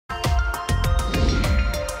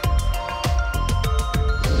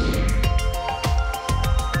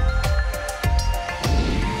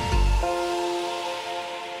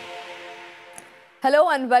Hello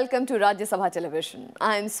and welcome to Rajya Sabha Television.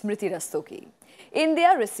 I am Smriti Rastogi.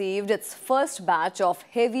 India received its first batch of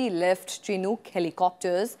heavy-lift Chinook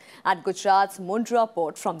helicopters at Gujarat's Mundra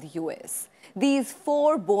port from the US. These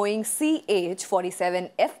 4 Boeing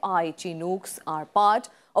CH-47Fi Chinooks are part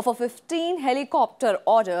of a 15-helicopter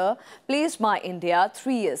order placed by India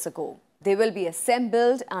 3 years ago. They will be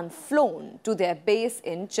assembled and flown to their base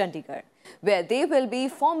in Chandigarh, where they will be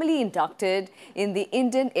formally inducted in the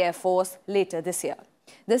Indian Air Force later this year.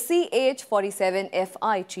 The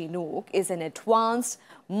CH-47Fi Chinook is an advanced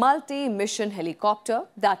multi-mission helicopter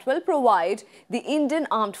that will provide the Indian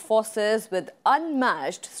Armed Forces with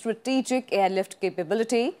unmatched strategic airlift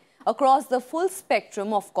capability across the full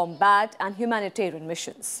spectrum of combat and humanitarian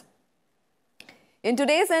missions. In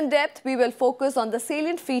today's In-Depth, we will focus on the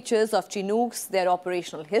salient features of Chinooks, their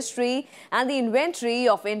operational history, and the inventory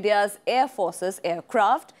of India's Air Force's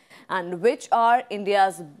aircraft, and which are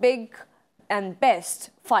India's big and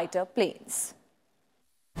best fighter planes.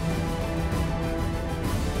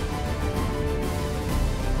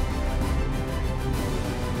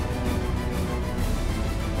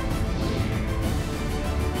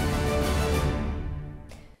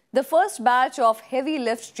 The first batch of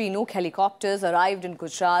heavy-lift Chinook helicopters arrived in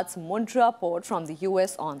Gujarat's Mundra port from the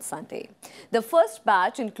US on Sunday. The first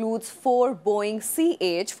batch includes 4 Boeing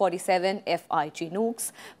CH-47Fi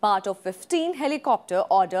Chinooks, part of 15-helicopter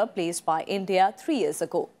order placed by India 3 years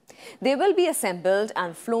ago. They will be assembled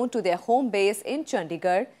and flown to their home base in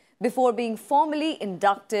Chandigarh before being formally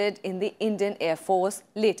inducted in the Indian Air Force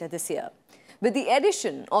later this year. With the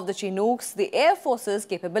addition of the Chinooks, the Air Force's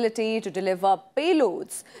capability to deliver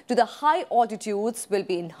payloads to the high altitudes will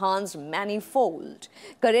be enhanced manifold.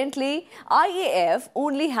 Currently, IAF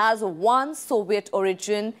only has one Soviet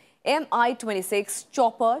origin Mi-26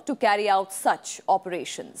 chopper to carry out such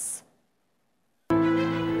operations.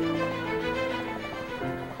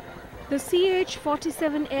 The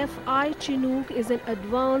CH-47Fi Chinook is an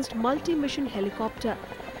advanced multi-mission helicopter.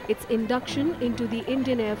 Its induction into the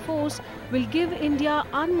Indian Air Force will give India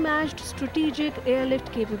unmatched strategic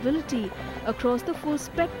airlift capability across the full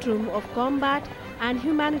spectrum of combat and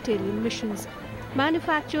humanitarian missions.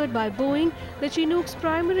 Manufactured by Boeing, the Chinook's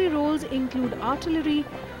primary roles include artillery,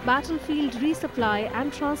 battlefield resupply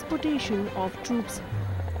and transportation of troops.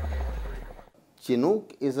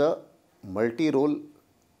 Chinook is a multi-role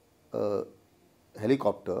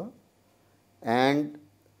helicopter, and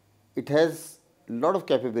it has a lot of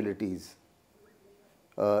capabilities.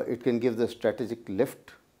 It can give the strategic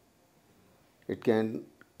lift. It can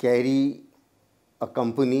carry a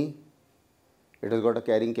company. It has got a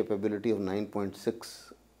carrying capability of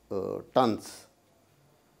 9.6 tons.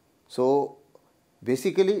 So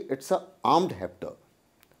basically it's an armed hepter.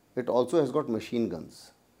 It also has got machine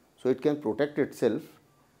guns. So it can protect itself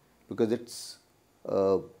because it's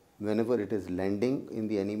whenever it is landing in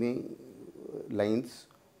the enemy lines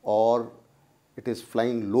or it is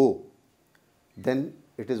flying low, then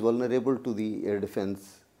it is vulnerable to the air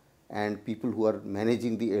defense and people who are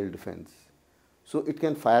managing the air defense. So it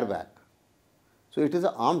can fire back. So it is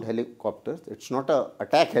an armed helicopter. It's not an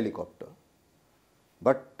attack helicopter,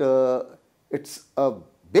 but it's a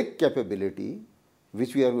big capability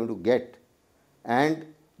which we are going to get, and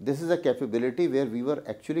this is a capability where we were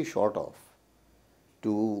actually short of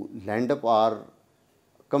to land up our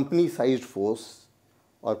company-sized force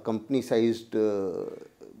or company-sized,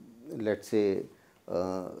 let's say,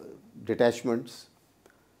 detachments.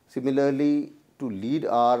 Similarly, to lead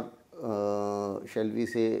our, shall we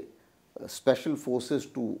say, special forces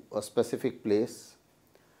to a specific place,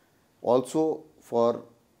 also for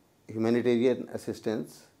humanitarian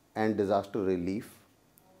assistance and disaster relief.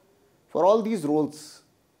 For all these roles,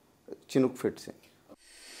 Chinook fits in.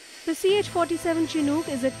 The CH-47 Chinook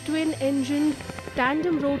is a twin-engined,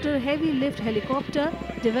 tandem-rotor heavy-lift helicopter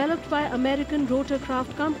developed by American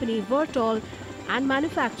rotorcraft company Vertol and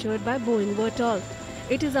manufactured by Boeing Vertol.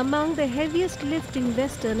 It is among the heaviest lifting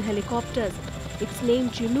Western helicopters. Its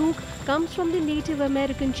name Chinook comes from the Native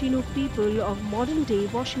American Chinook people of modern-day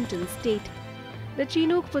Washington state. The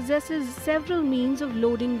Chinook possesses several means of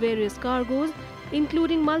loading various cargoes,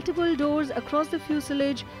 including multiple doors across the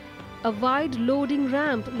fuselage, a wide loading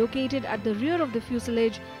ramp located at the rear of the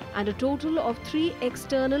fuselage, and a total of 3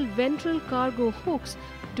 external ventral cargo hooks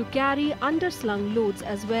to carry underslung loads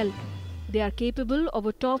as well. They are capable of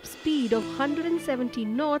a top speed of 170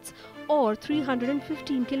 knots or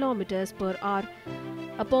 315 kilometers per hour.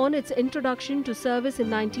 Upon its introduction to service in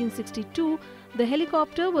 1962, the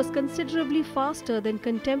helicopter was considerably faster than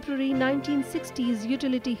contemporary 1960s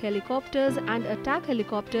utility helicopters and attack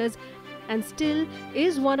helicopters, and still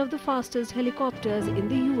is one of the fastest helicopters in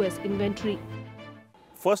the US inventory.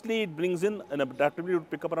 Firstly, it brings in an adaptability to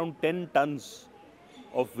pick up around 10 tons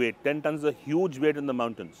of weight. 10 tons is a huge weight in the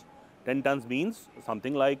mountains. 10 tons means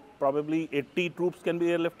something like probably 80 troops can be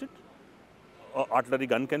airlifted, artillery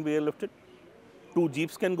gun can be airlifted, 2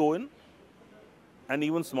 jeeps can go in, and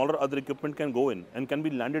even smaller other equipment can go in and can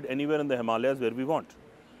be landed anywhere in the Himalayas where we want.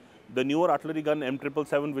 The newer artillery gun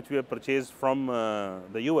M777, which we have purchased from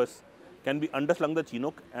the US, can be underslung the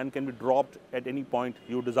Chinook and can be dropped at any point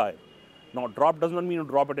you desire. Now, drop does not mean you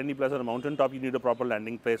drop at any place on a mountain top. You need a proper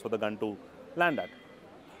landing place for the gun to land at.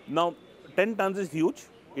 Now, 10 tons is huge.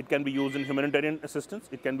 It can be used in humanitarian assistance.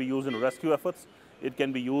 It can be used in rescue efforts. It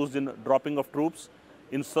can be used in dropping of troops,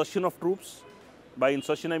 insertion of troops. By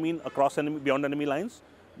insertion, I mean across enemy, beyond enemy lines.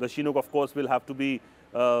 The Chinook, of course, will have to be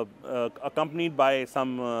accompanied by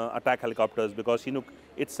some attack helicopters, because Chinook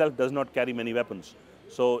itself does not carry many weapons.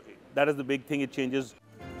 So that is the big thing it changes.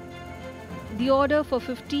 The order for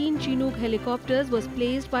 15 Chinook helicopters was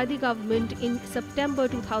placed by the government in September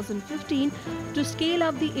 2015 to scale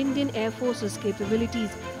up the Indian Air Force's capabilities.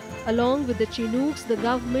 Along with the Chinooks, the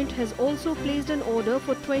government has also placed an order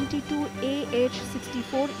for 22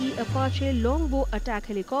 AH-64E Apache Longbow attack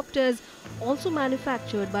helicopters, also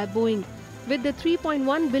manufactured by Boeing. With the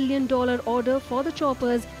 $3.1 billion order for the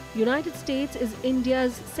choppers, United States is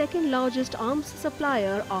India's second largest arms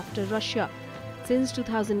supplier after Russia. Since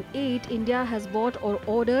 2008, India has bought or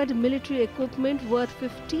ordered military equipment worth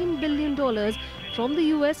 $15 billion from the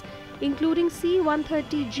US, including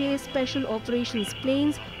C-130J Special Operations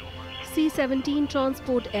planes, C-17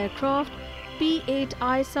 transport aircraft,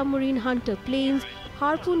 P-8I submarine hunter planes,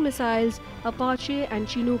 Harpoon missiles, Apache and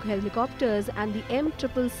Chinook helicopters, and the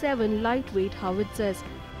M777 lightweight howitzers.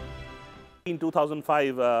 In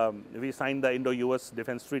 2005, we signed the Indo-US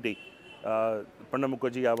Defense Treaty. Pranab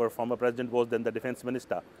Mukherjee, our former president, was then the defense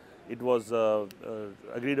minister. It was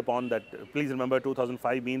agreed upon that, please remember,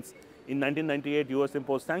 2005 means in 1998 US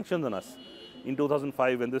imposed sanctions on us. In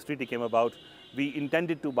 2005, when this treaty came about, we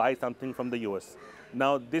intended to buy something from the US.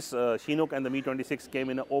 Now this Chinook and the Mi-26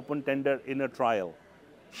 came in an open tender in a trial.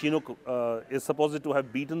 Chinook is supposed to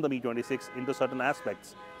have beaten the Mi-26 into certain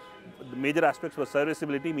aspects. The major aspects were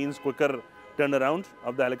serviceability, means quicker turnaround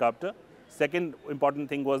of the helicopter. Second important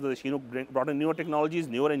thing was that the Chinook brought in newer technologies,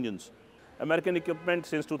 newer engines. American equipment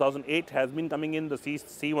since 2008 has been coming in, the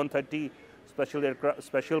C-130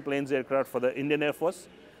 special planes aircraft for the Indian Air Force,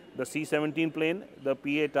 the C-17 plane, the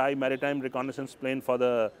P-8I maritime reconnaissance plane for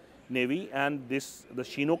the Navy, and the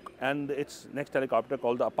Chinook and its next helicopter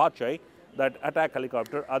called the Apache, that attack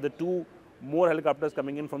helicopter, are the 2 more helicopters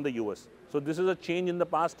coming in from the US. So this is a change in the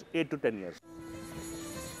past 8 to 10 years.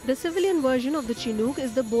 The civilian version of the Chinook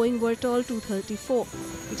is the Boeing Vertol 234.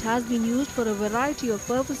 It has been used for a variety of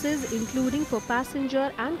purposes, including for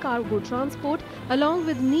passenger and cargo transport, along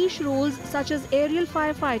with niche roles such as aerial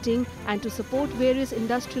firefighting and to support various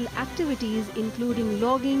industrial activities, including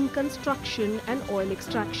logging, construction and oil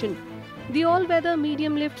extraction. The all-weather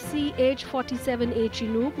medium-lift CH-47A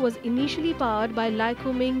Chinook was initially powered by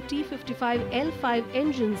Lycoming T55L5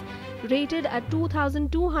 engines rated at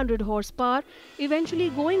 2,200 horsepower, eventually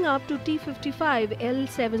going up to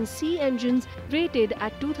T55L7C engines rated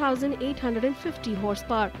at 2,850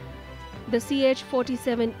 horsepower. The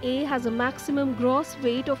CH-47A has a maximum gross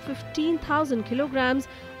weight of 15,000 kilograms,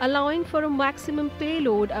 allowing for a maximum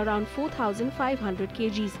payload around 4,500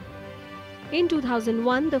 kgs. In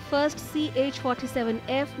 2001, the first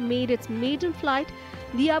CH-47F made its maiden flight.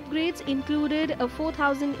 The upgrades included a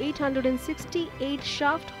 4,868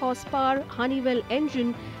 shaft horsepower Honeywell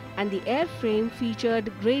engine, and the airframe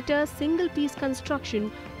featured greater single-piece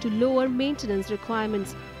construction to lower maintenance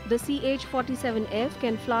requirements. The CH-47F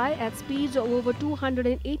can fly at speeds of over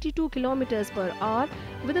 282 km per hour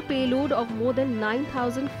with a payload of more than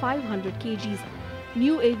 9,500 kgs.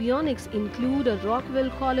 New avionics include a Rockwell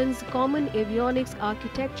Collins Common Avionics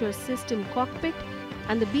Architecture System cockpit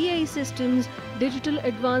and the BAE Systems Digital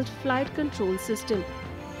Advanced Flight Control System.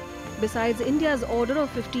 Besides India's order of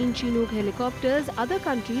 15 Chinook helicopters, other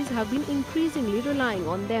countries have been increasingly relying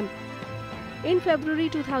on them. In February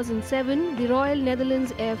 2007, the Royal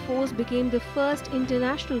Netherlands Air Force became the first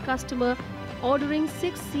international customer, ordering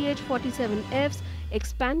 6 CH-47Fs,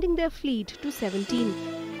 expanding their fleet to 17.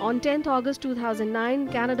 On 10th August 2009,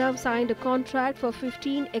 Canada signed a contract for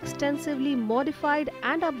 15 extensively modified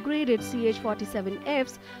and upgraded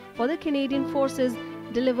CH-47Fs for the Canadian Forces,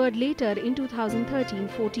 delivered later in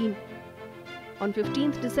 2013-14. On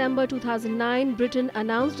 15th December 2009, Britain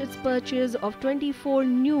announced its purchase of 24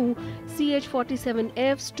 new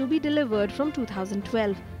CH-47Fs to be delivered from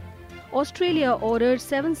 2012. Australia ordered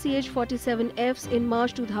 7 CH-47Fs in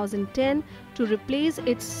March 2010 to replace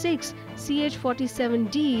its 6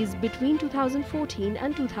 CH-47Ds between 2014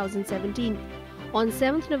 and 2017. On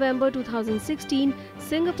 7th November 2016,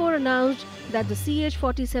 Singapore announced that the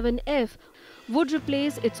CH-47F would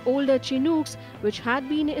replace its older Chinooks, which had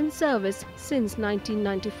been in service since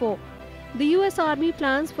 1994. The US Army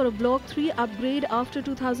plans for a Block 3 upgrade after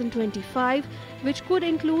 2025, which could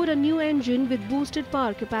include a new engine with boosted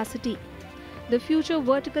power capacity. The Future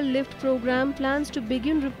Vertical Lift program plans to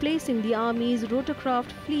begin replacing the Army's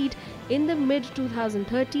rotorcraft fleet in the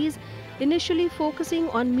mid-2030s, initially focusing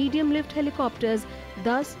on medium-lift helicopters.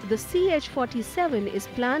 Thus, the CH-47 is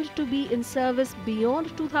planned to be in service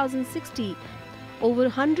beyond 2060, over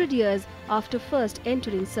 100 years after first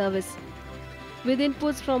entering service. With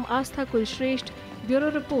inputs from Astha Kulshresht, Bureau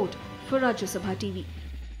Report for Rajya Sabha TV.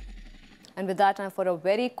 And with that, time for a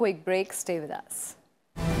very quick break. Stay with us.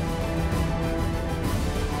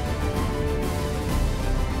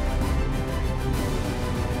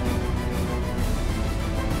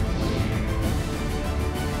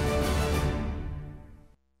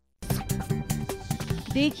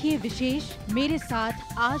 देखिए विशेष मेरे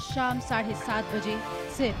साथ आज शाम 7:30 बजे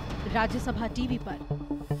सिर्फ Rajya Sabha TV पर।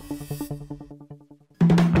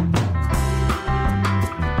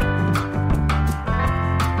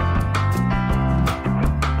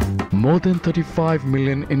 More than 35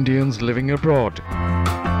 million Indians living abroad.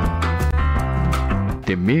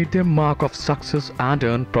 They made their mark of success and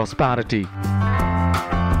earned prosperity.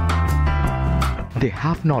 They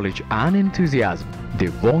have knowledge and enthusiasm. They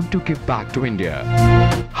want to give back to India.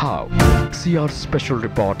 How? See our special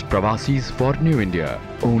report Pravasis for New India,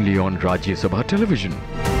 only on Rajya Sabha television.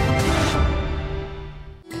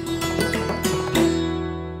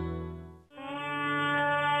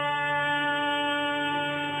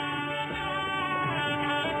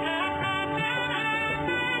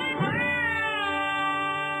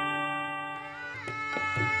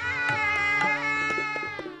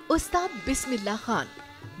 उस्ताद बिस्मिल्लाह खान,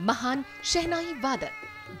 महान शहनाई वादक,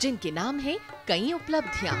 जिनके नाम हैं कई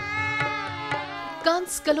उपलब्धियां।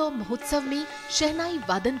 कांस कलो महोत्सव में शहनाई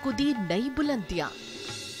वादन को दी नई बुलंदियां।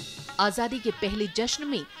 आजादी के पहले जश्न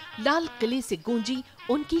में लाल किले से गूंजी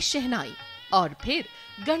उनकी शहनाई और फिर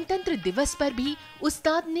गणतंत्र दिवस पर भी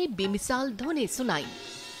उस्ताद ने बेमिसाल धुनें सुनाई।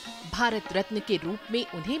 भारत रत्न के रूप में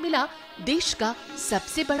उन्हें मिला देश का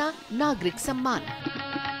सबसे बड़ा नागरिक सम्मान।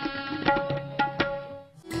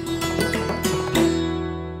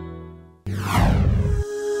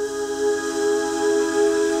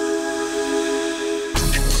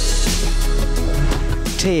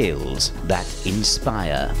 Tales that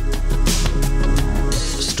inspire.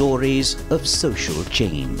 Stories of social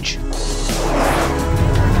change.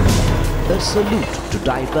 A salute to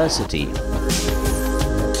diversity.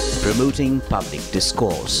 Promoting public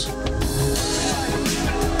discourse.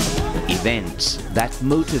 Events that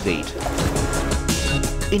motivate.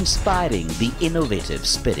 Inspiring the innovative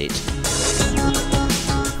spirit.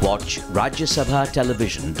 Watch Rajya Sabha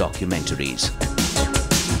television documentaries.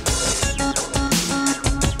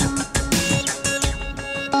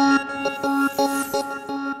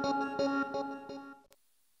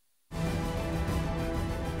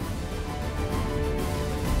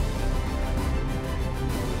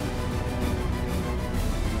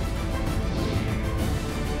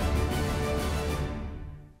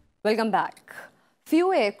 Welcome back. Few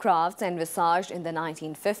aircrafts envisaged in the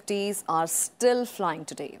 1950s are still flying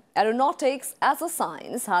today. Aeronautics as a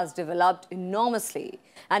science has developed enormously,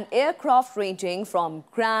 and aircraft ranging from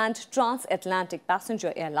grand transatlantic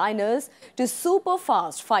passenger airliners to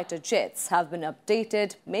super-fast fighter jets have been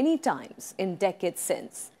updated many times in decades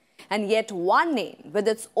since. And yet one name with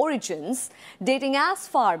its origins dating as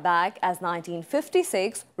far back as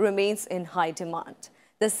 1956 remains in high demand: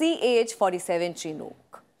 the CH-47 Chinook,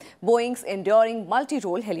 Boeing's enduring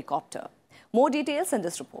multi-role helicopter. More details in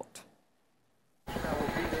this report.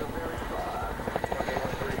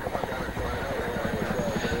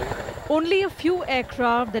 Only a few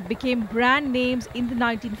aircraft that became brand names in the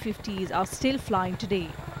 1950s are still flying today.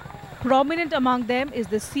 Prominent among them is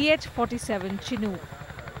the CH-47 Chinook.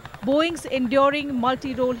 Boeing's enduring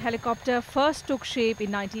multi-role helicopter first took shape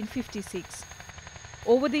in 1956.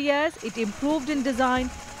 Over the years, it improved in design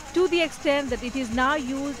to the extent that it is now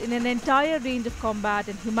used in an entire range of combat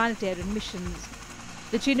and humanitarian missions.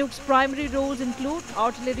 The Chinook's primary roles include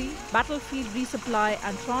artillery, battlefield resupply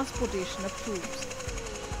and transportation of troops.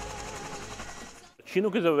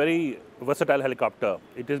 Chinook is a very versatile helicopter.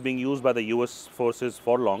 It is being used by the US forces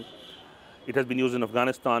for long. It has been used in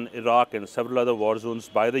Afghanistan, Iraq and several other war zones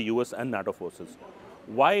by the US and NATO forces.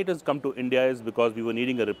 Why it has come to India is because we were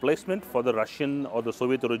needing a replacement for the Russian or the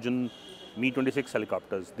Soviet origin Mi-26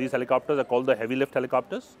 helicopters. These helicopters are called the heavy lift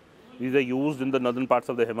helicopters. These are used in the northern parts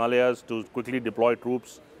of the Himalayas to quickly deploy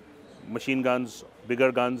troops, machine guns,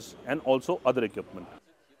 bigger guns, and also other equipment.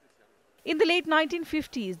 In the late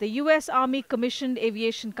 1950s, the US Army commissioned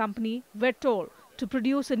aviation company Vertol to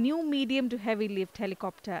produce a new medium to heavy lift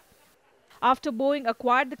helicopter. After Boeing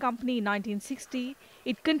acquired the company in 1960,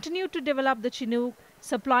 it continued to develop the Chinook,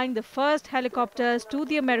 supplying the first helicopters to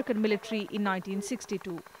the American military in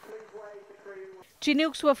 1962.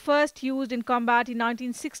 Chinooks were first used in combat in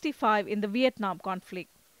 1965 in the Vietnam conflict.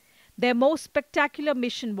 Their most spectacular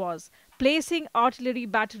mission was placing artillery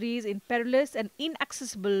batteries in perilous and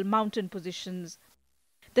inaccessible mountain positions.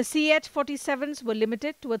 The CH-47s were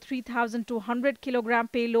limited to a 3,200 kilogram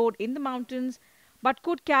payload in the mountains, but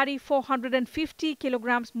could carry 450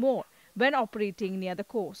 kilograms more when operating near the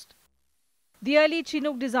coast. The early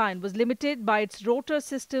Chinook design was limited by its rotor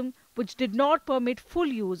system, which did not permit full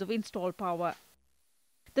use of installed power.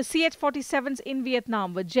 The CH-47s in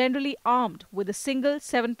Vietnam were generally armed with a single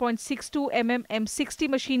 7.62 mm M60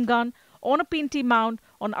 machine gun on a Pinty mount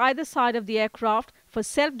on either side of the aircraft for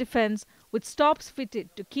self-defense, with stops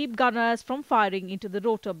fitted to keep gunners from firing into the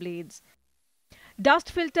rotor blades. Dust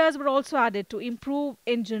filters were also added to improve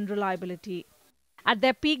engine reliability. At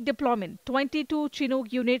their peak deployment, 22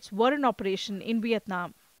 Chinook units were in operation in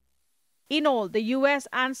Vietnam. In all, the US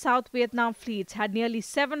and South Vietnam fleets had nearly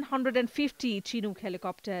 750 Chinook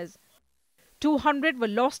helicopters. 200 were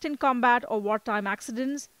lost in combat or wartime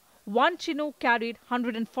accidents. One Chinook carried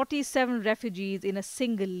 147 refugees in a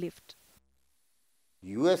single lift.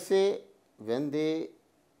 USA, when they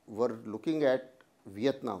were looking at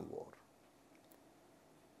Vietnam War,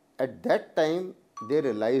 at that time they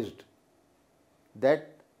realized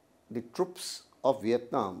that the troops of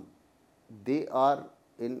Vietnam, they are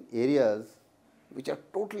in areas which are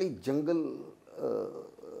totally jungle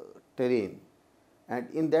terrain, and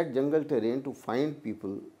in that jungle terrain to find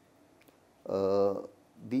people,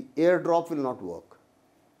 the airdrop will not work,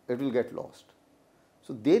 it will get lost.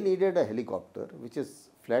 So they needed a helicopter which is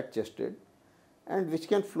flat chested and which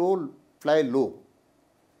can fly low,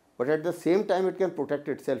 but at the same time it can protect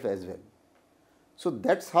itself as well. So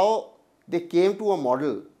that's how they came to a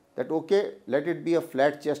model that, okay, let it be a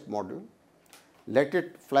flat chest model, let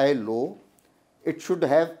it fly low, it should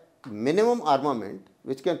have minimum armament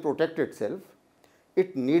which can protect itself,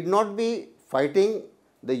 it need not be fighting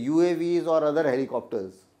the UAVs or other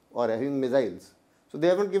helicopters or having missiles. So they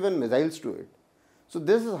haven't given missiles to it. So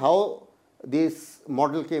this is how this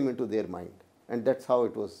model came into their mind, and that's how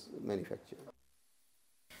it was manufactured.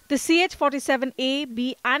 The CH-47A,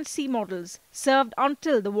 B and C models served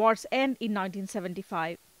until the war's end in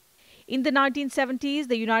 1975. In the 1970s,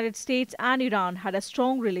 the United States and Iran had a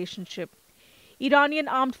strong relationship. Iranian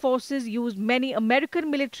armed forces used many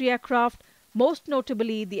American military aircraft, most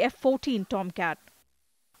notably the F-14 Tomcat.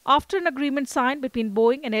 After an agreement signed between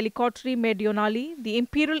Boeing and Helicoptere Meridionali, the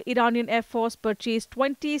Imperial Iranian Air Force purchased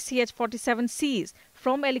 20 CH-47Cs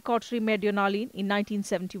from Helicoptere Meridionali in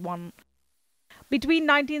 1971. Between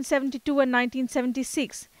 1972 and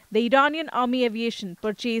 1976, the Iranian Army Aviation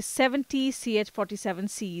purchased 70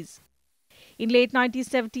 CH-47Cs. In late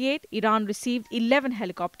 1978, Iran received 11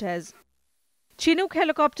 helicopters. Chinook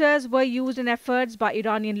helicopters were used in efforts by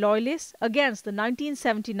Iranian loyalists against the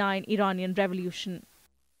 1979 Iranian Revolution.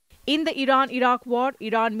 In the Iran-Iraq war,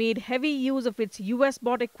 Iran made heavy use of its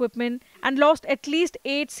US-bought equipment and lost at least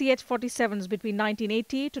 8 CH-47s between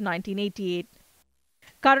 1980 to 1988.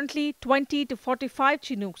 Currently, 20 to 45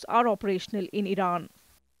 Chinooks are operational in Iran.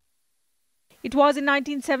 It was in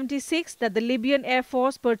 1976 that the Libyan Air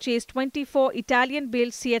Force purchased 24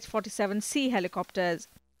 Italian-built CH-47C helicopters.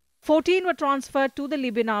 14 were transferred to the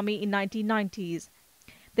Libyan Army in 1990s.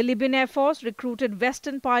 The Libyan Air Force recruited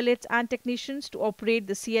Western pilots and technicians to operate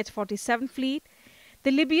the CH-47 fleet.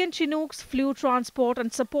 The Libyan Chinooks flew transport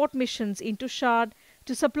and support missions into Chad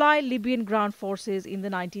to supply Libyan ground forces in the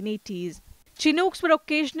 1980s. Chinooks were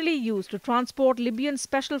occasionally used to transport Libyan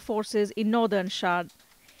special forces in northern Chad.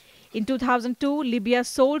 In 2002, Libya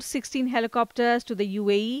sold 16 helicopters to the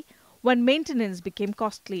UAE when maintenance became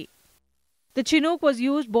costly. The Chinook was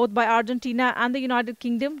used both by Argentina and the United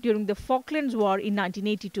Kingdom during the Falklands War in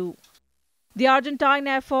 1982. The Argentine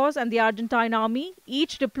Air Force and the Argentine Army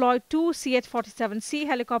each deployed 2 CH-47C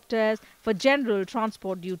helicopters for general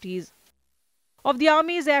transport duties. Of the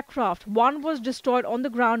Army's aircraft, one was destroyed on the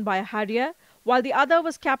ground by a Harrier, while the other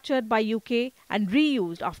was captured by UK and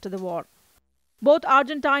reused after the war. Both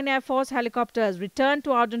Argentine Air Force helicopters returned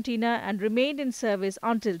to Argentina and remained in service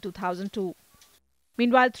until 2002.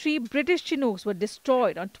 Meanwhile, 3 British Chinooks were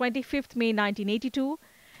destroyed on 25th May 1982,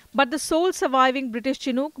 but the sole surviving British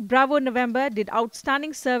Chinook, Bravo November, did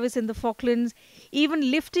outstanding service in the Falklands, even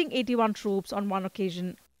lifting 81 troops on one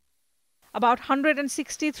occasion. About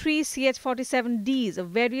 163 CH-47Ds of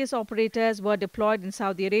various operators were deployed in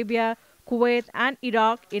Saudi Arabia, Kuwait and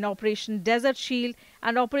Iraq in Operation Desert Shield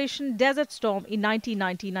and Operation Desert Storm in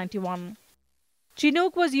 1990-91.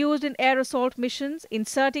 Chinook was used in air assault missions,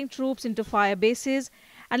 inserting troops into fire bases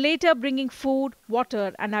and later bringing food,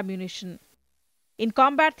 water and ammunition. In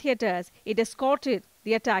combat theatres, it escorted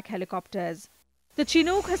the attack helicopters. The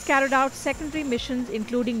Chinook has carried out secondary missions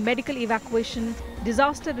including medical evacuation,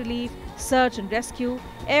 disaster relief, search and rescue,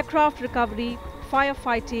 aircraft recovery,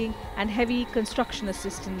 firefighting and heavy construction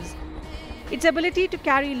assistance. Its ability to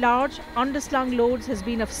carry large, underslung loads has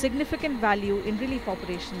been of significant value in relief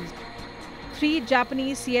operations. 3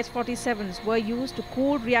 Japanese CH-47s were used to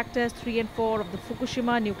cool reactors 3 and 4 of the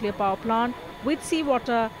Fukushima nuclear power plant with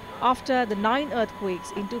seawater after the 9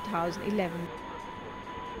 earthquakes in 2011.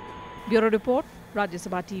 Bureau Report, Rajya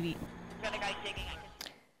Sabha TV.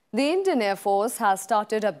 The Indian Air Force has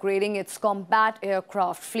started upgrading its combat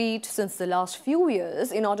aircraft fleet since the last few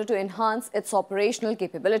years in order to enhance its operational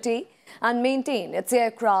capability and maintain its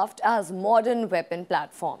aircraft as modern weapon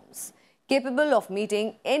platforms, capable of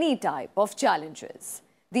meeting any type of challenges.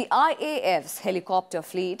 The IAF's helicopter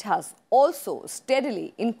fleet has also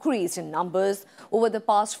steadily increased in numbers over the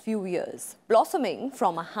past few years, blossoming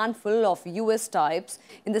from a handful of US types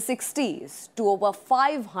in the 60s to over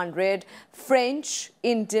 500 French,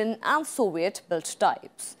 Indian and Soviet-built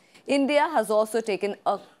types. India has also taken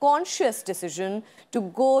a conscious decision to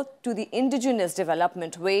go to the indigenous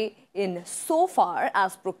development way in so far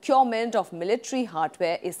as procurement of military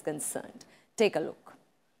hardware is concerned. Take a look.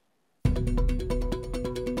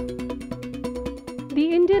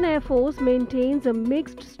 The Indian Air Force maintains a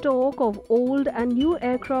mixed stock of old and new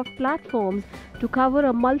aircraft platforms to cover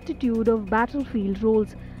a multitude of battlefield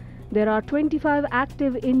roles. There are 25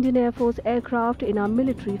 active Indian Air Force aircraft in our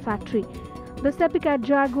military factory. The Sepicat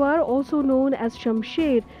Jaguar, also known as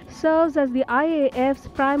Shamsher, serves as the IAF's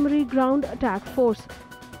primary ground attack force.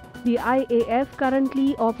 The IAF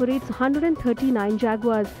currently operates 139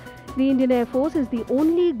 Jaguars. The Indian Air Force is the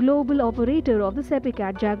only global operator of the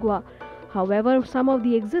Sepicat Jaguar. However, some of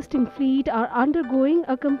the existing fleet are undergoing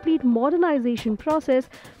a complete modernization process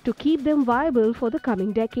to keep them viable for the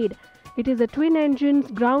coming decade. It is a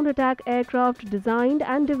twin-engine ground attack aircraft designed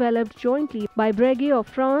and developed jointly by Breguet of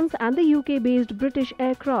France and the UK-based British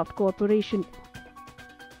Aircraft Corporation.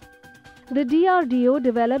 The DRDO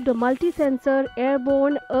developed a multi-sensor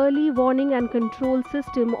airborne early warning and control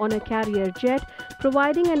system on a carrier jet,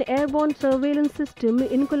 providing an airborne surveillance system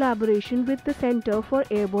in collaboration with the Centre for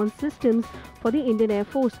Airborne Systems for the Indian Air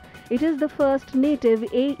Force. It is the first native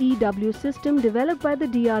AEW system developed by the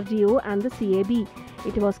DRDO and the CAB.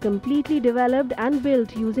 It was completely developed and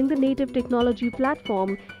built using the native technology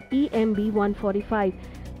platform EMB-145.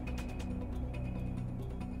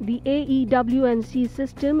 The AEW&C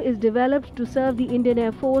system is developed to serve the Indian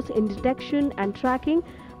Air Force in detection and tracking,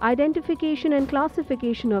 identification and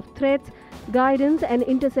classification of threats, guidance and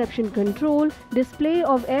interception control, display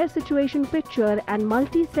of air situation picture and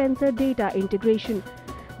multi-sensor data integration.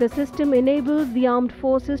 The system enables the armed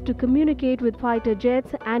forces to communicate with fighter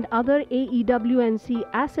jets and other AEW&C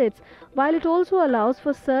assets, while it also allows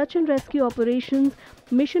for search and rescue operations,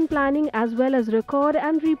 mission planning as well as record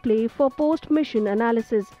and replay for post-mission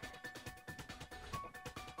analysis.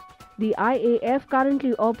 The IAF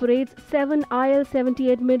currently operates 7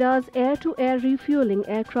 IL-78 Midas air-to-air refueling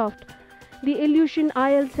aircraft. The Ilyushin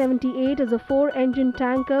IL-78 is a 4-engine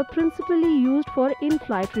tanker principally used for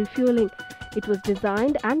in-flight refueling. It was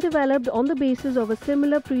designed and developed on the basis of a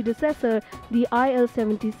similar predecessor, the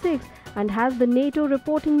IL-76, and has the NATO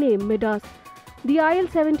reporting name Midas. The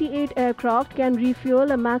IL-78 aircraft can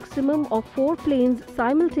refuel a maximum of 4 planes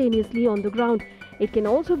simultaneously on the ground. It can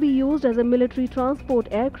also be used as a military transport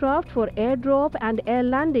aircraft for airdrop and air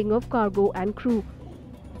landing of cargo and crew.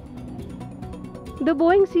 The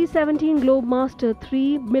Boeing C-17 Globemaster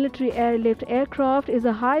III military airlift aircraft is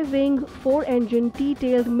a high-wing, 4-engine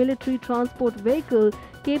T-tailed military transport vehicle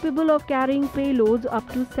capable of carrying payloads up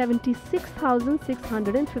to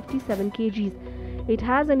 76,657 kg. It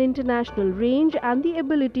has an international range and the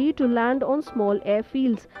ability to land on small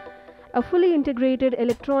airfields. A fully integrated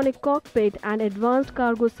electronic cockpit and advanced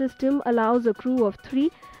cargo system allows a crew of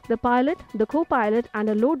 3, the pilot, the co-pilot and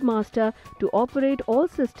a loadmaster to operate all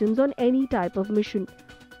systems on any type of mission.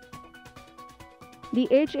 The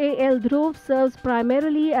HAL Dhruv serves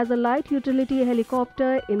primarily as a light utility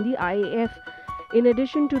helicopter in the IAF. In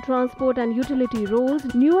addition to transport and utility roles,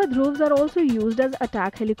 newer Dhruvs are also used as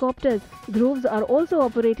attack helicopters. Dhruvs are also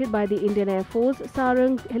operated by the Indian Air Force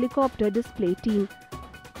Sarang helicopter display team.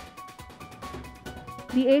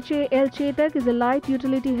 The HAL Chetak is a light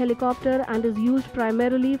utility helicopter and is used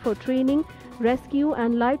primarily for training, rescue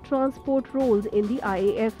and light transport roles in the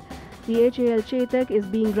IAF. The HAL Chetak is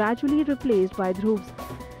being gradually replaced by Dhruvs.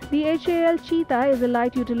 The HAL Cheetah is a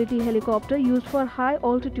light utility helicopter used for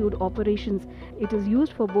high-altitude operations. It is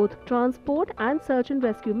used for both transport and search and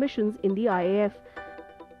rescue missions in the IAF.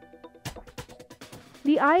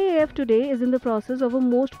 The IAF today is in the process of a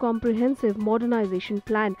most comprehensive modernization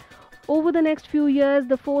plan. Over the next few years,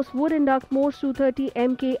 the force would induct more Su-30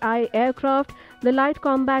 MKI aircraft, the light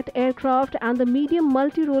combat aircraft and the medium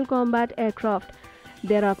multi-role combat aircraft.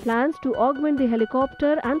 There are plans to augment the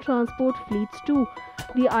helicopter and transport fleets too.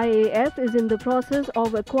 The IAF is in the process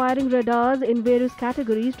of acquiring radars in various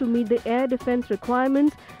categories to meet the air defense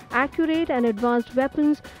requirements, accurate and advanced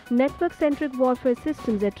weapons, network-centric warfare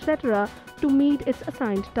systems, etc. to meet its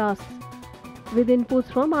assigned tasks. With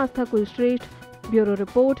inputs from Astha Kulshresht, Bureau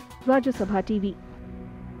Report, Rajya Sabha TV.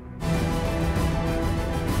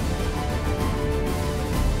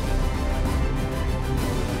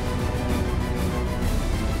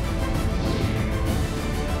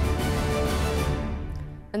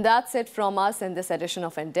 And that's it from us in this edition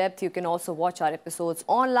of In Depth. You can also watch our episodes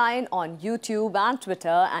online on YouTube and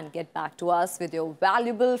Twitter and get back to us with your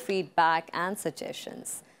valuable feedback and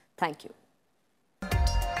suggestions. Thank you.